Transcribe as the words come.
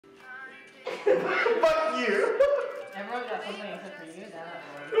Fuck you. Everyone got something except for you. That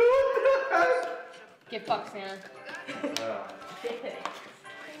What the heck? Get fucked, Santa.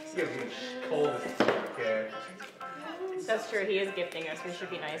 It's gonna be cold as fuck. Okay. That's true. He is gifting us. We should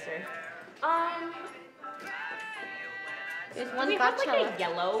be nicer. There's Do one we have gotcha. like a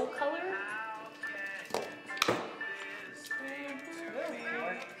yellow color?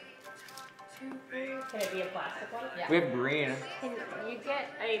 Can it be a plastic one? Yeah. We have green. Can you get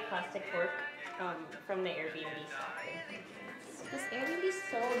a plastic fork from the Airbnb stock? This Airbnb is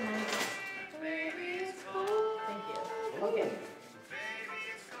so nice. Thank you. Okay.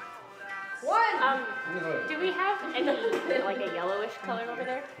 One. Do we have any like a yellowish color over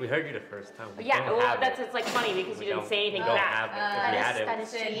there? We heard you the first time. We Yeah, don't well, have that's it. it's like funny because We you didn't don't- say anything we don't back. have it. If we had it, That is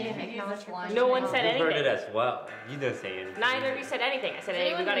Said true. You didn't you acknowledge just your want- point. No one said we heard anything. it as well. You didn't say anything. Neither of you said anything. I said, hey, we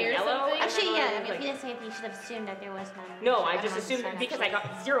anyone got a hear yellow. something? Actually, yeah. I mean, Like- if you didn't say anything, you should have assumed that there was none. No, I Should just have assumed said, because I actually.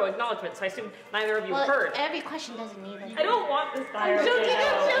 got zero acknowledgement, so I assumed neither of you Well, heard. every question doesn't need it. I don't want this diarrhea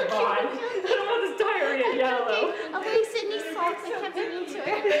yellow. Vaughn. I don't want this diarrhea yellow. Okay, Sydney's socks. I can't be mean to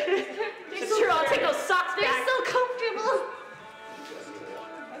her. It's true, I'll take those socks They're back. so comfortable.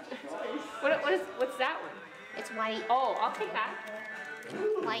 What's that one? It's white. Oh, I'll take that.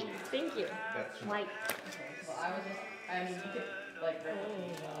 White. Thank you. That's White. Okay. Well, I mean, you could like.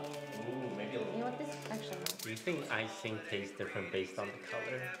 Ooh, maybe a You little. know what this? Actually, Do you think icing tastes different based on the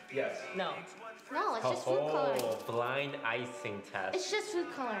color? Yes. No. no. It's just food coloring. Blind icing test. It's just food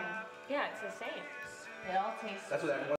coloring. Yeah, it's the same. It all tastes. That's what everyone.